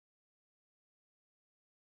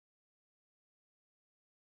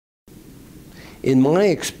In my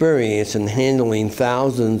experience in handling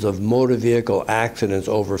thousands of motor vehicle accidents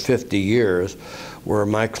over 50 years, where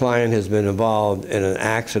my client has been involved in an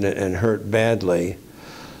accident and hurt badly,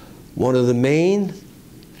 one of the main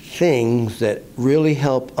things that really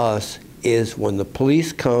help us is when the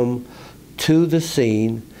police come to the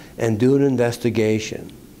scene and do an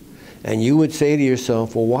investigation. And you would say to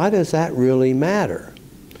yourself, well, why does that really matter?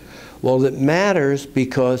 Well, it matters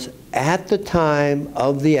because at the time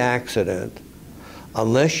of the accident,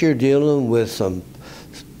 unless you're dealing with some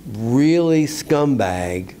really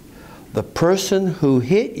scumbag, the person who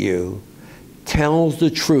hit you tells the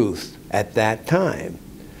truth at that time.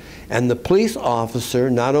 And the police officer,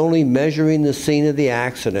 not only measuring the scene of the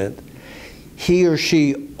accident, he or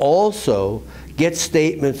she also gets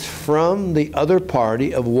statements from the other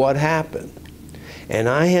party of what happened. And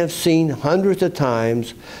I have seen hundreds of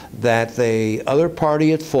times that the other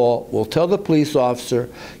party at fault will tell the police officer,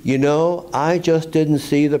 you know, I just didn't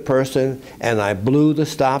see the person and I blew the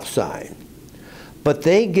stop sign. But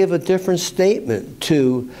they give a different statement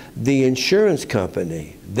to the insurance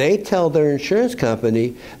company. They tell their insurance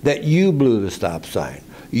company that you blew the stop sign,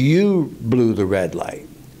 you blew the red light.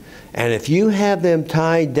 And if you have them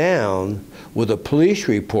tied down with a police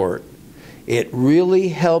report, it really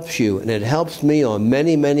helps you, and it helps me on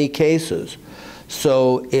many, many cases.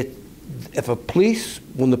 So when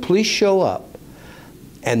the police show up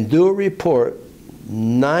and do a report,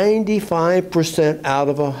 95% out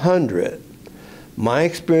of 100, my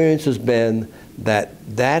experience has been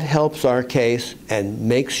that that helps our case and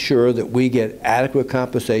makes sure that we get adequate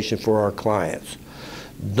compensation for our clients.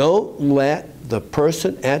 Don't let the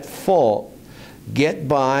person at fault get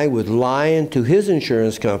by with lying to his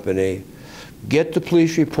insurance company. Get the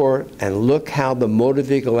police report and look how the motor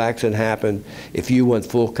vehicle accident happened if you want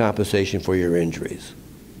full compensation for your injuries.